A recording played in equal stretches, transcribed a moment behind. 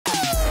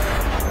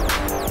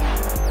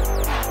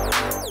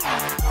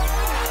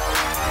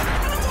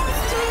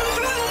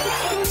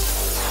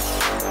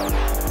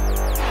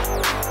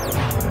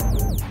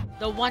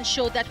The one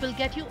show that will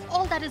get you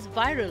all that is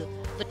viral,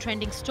 the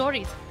trending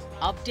stories,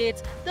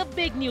 updates, the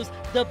big news,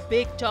 the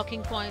big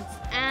talking points,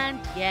 and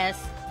yes,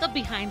 the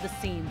behind the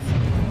scenes.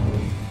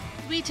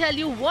 We tell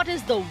you what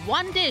is the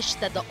one dish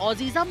that the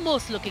Aussies are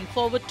most looking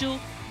forward to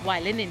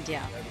while in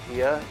India.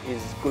 Here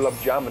is gulab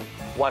jamun.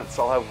 Once,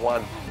 I'll have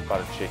one.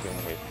 Butter chicken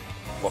with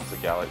lots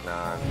of garlic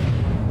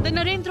naan. The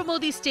Narendra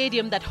Modi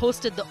Stadium that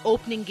hosted the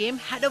opening game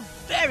had a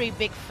very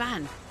big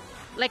fan.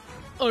 Like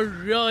a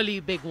really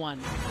big one.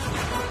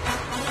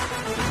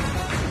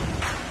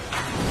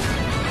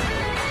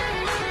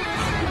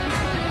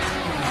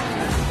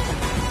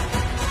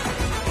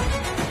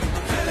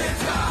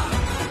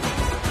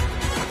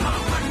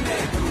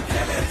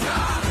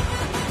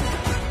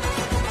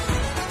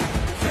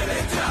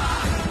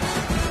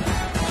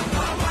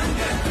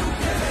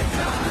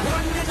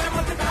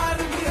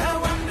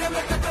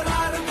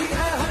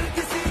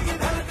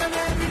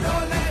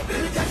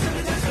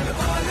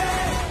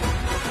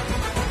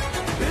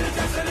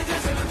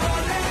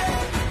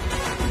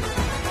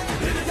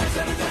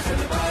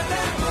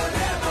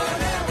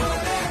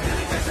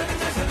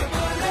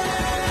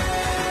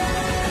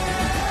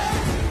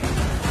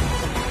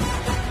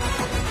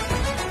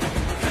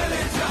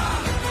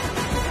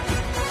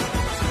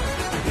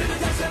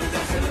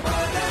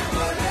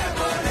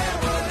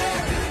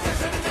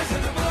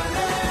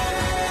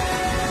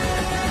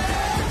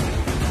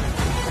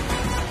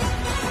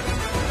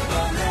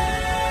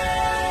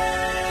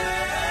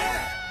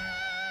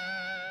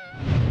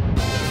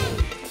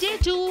 Day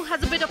 2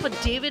 has a bit of a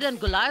David and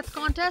Goliath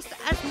contest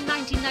as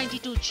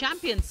 1992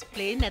 champions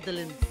play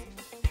Netherlands.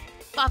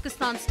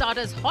 Pakistan start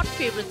as hot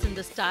favourites in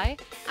this tie,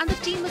 and the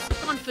team is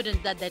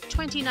confident that their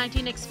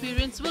 2019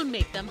 experience will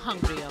make them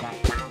hungrier.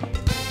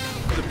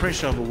 The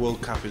pressure of a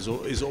World Cup is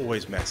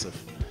always massive,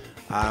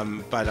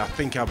 but I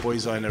think our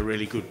boys are in a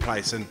really good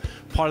place, and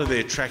part of the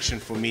attraction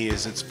for me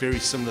is it's very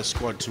similar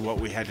squad to what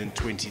we had in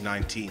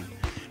 2019,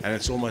 and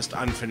it's almost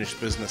unfinished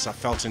business. I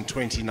felt in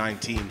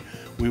 2019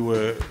 we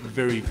were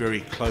very,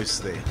 very close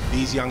there.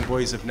 These young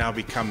boys have now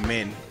become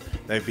men.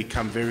 They've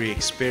become very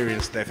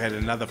experienced. They've had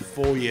another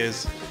 4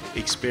 years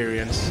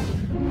experience.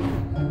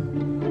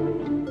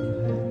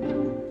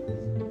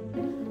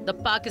 The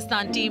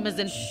Pakistan team is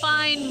in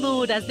fine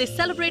mood as they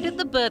celebrated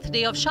the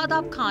birthday of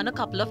Shadab Khan a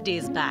couple of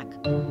days back.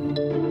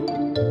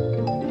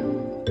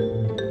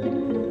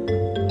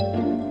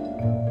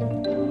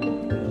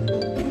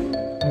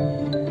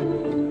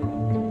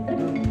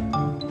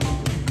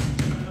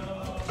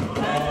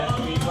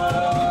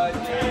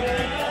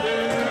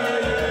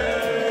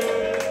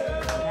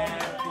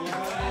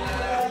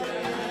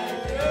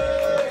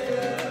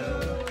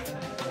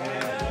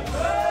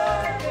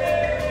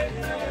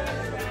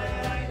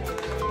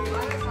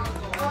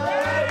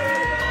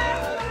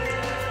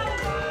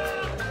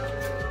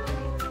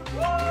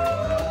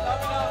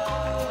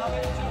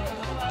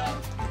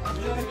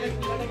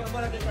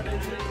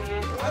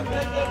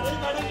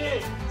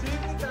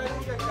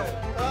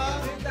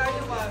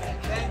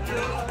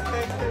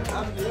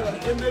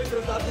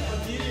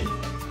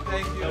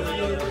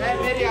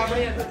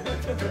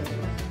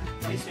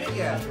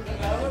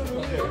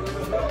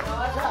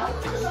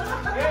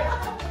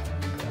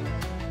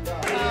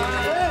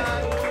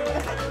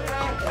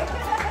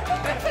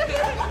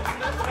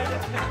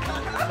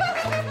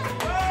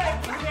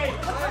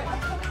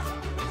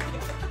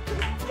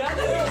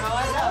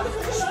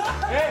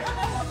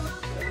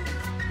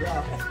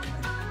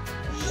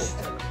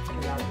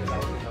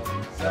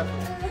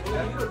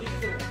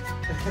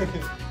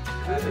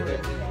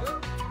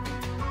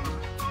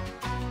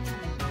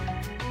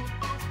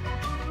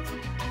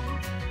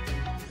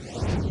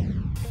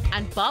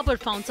 And Babar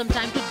found some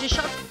time to dish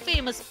out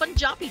famous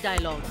Punjabi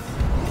dialogues.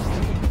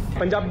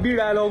 Punjabi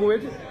dialogue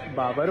with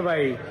Babar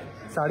bhai.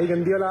 Sari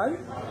गंदी लाल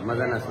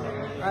मजा ना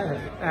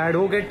add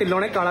हो गए ढिल्लों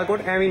ने काला coat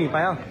एवं नहीं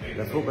पाया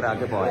दसो करा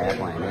के पाया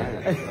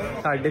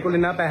साढ़े को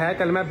इन्ना पैसा है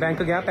कल मैं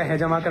बैंक गया पैसे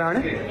जमा कराने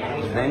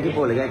बैंक ही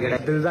भूल गया केड़ा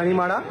दिल दा नहीं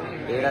माड़ा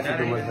तेरा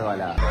सिद्धू मूसे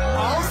वाला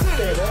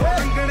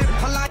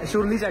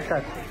शुरली चेक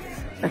कर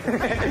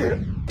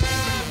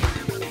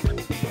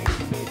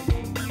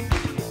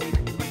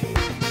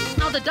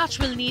Now the Dutch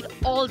will need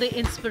all the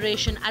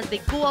inspiration as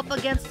they go up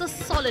against the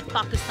solid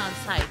Pakistan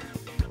side.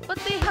 But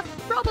they have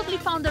probably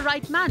found the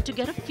right man to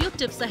get a few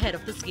tips ahead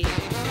of this game.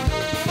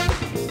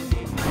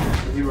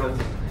 He runs,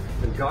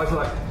 and guys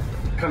like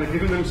kind of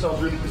giving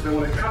themselves really because they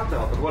want to cut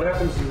now. But what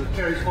happens is it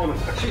carries on and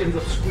actually ends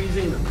up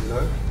squeezing them. You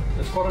know,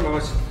 it's quite a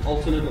nice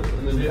alternative.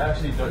 And then you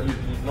actually don't,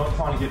 you're not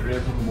trying to get rid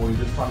of them more.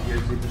 You're just trying to get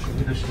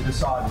it to the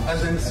side.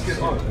 As in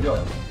skip on.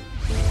 Yeah.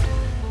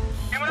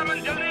 Cameraman,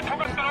 jaldi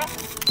focus karo.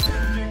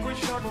 Je koi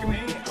shot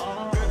nahi,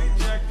 kari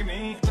check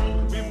nahi.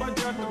 Biba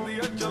jat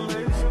diya chale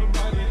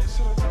sarkari.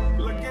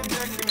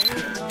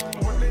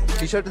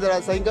 T-shirt जरा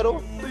सही करो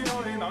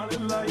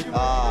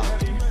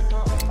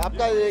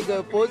आपका एक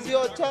pose ही हो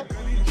अच्छा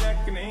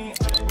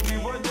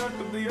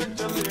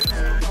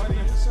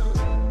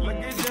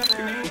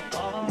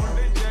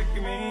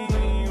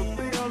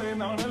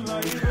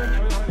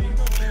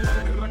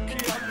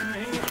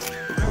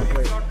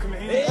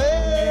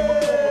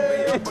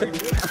The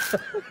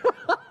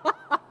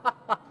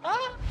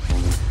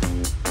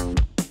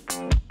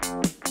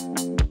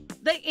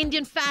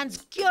Indian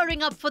fans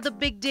gearing up for the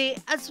big day,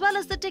 as well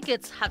as the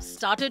tickets, have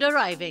started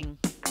arriving.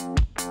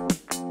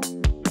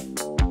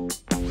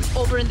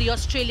 Over in the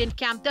Australian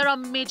camp, there are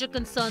major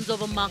concerns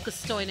over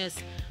Marcus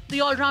Stoinis.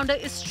 The all-rounder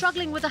is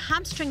struggling with a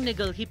hamstring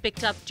niggle he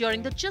picked up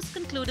during the just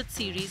concluded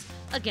series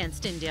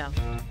against India.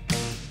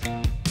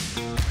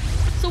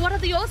 So what are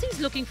the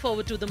Aussies looking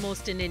forward to the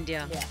most in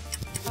India?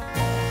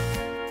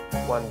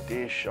 One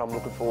dish I'm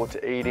looking forward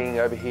to eating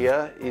over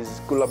here is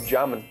gulab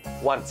jamun.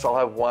 Once, I'll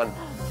have one.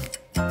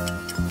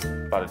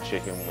 Butter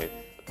chicken with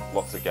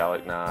lots of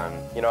garlic naan.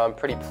 You know, I'm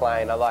pretty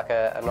plain. I like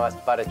a nice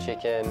butter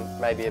chicken,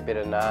 maybe a bit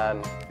of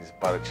naan. Is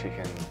butter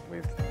chicken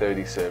with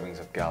 30 servings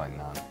of garlic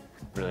naan.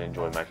 Really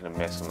enjoy making a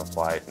mess on the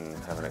plate and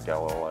having it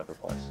go all over the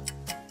place.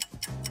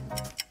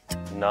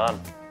 Naan.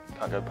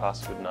 Can't go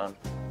past a good naan.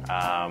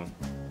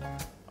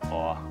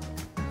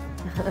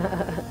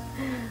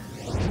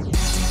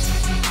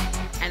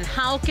 And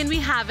how can we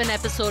have an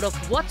episode of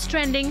What's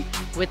Trending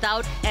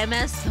without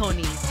MS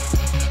Dhoni?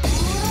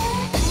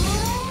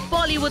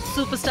 Bollywood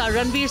superstar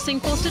Ranveer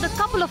Singh posted a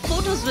couple of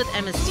photos with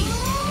MSD.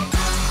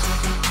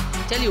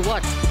 Tell you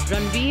what,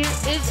 Ranveer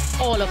is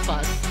all of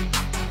us.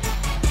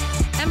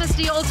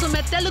 MSD also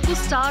met Telugu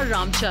star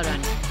Ram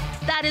Charan.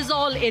 That is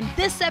all in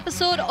this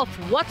episode of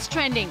What's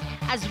Trending,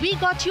 as we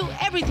got you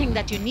everything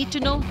that you need to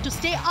know to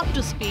stay up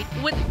to speed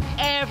with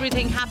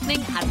everything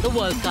happening at the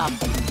World Cup.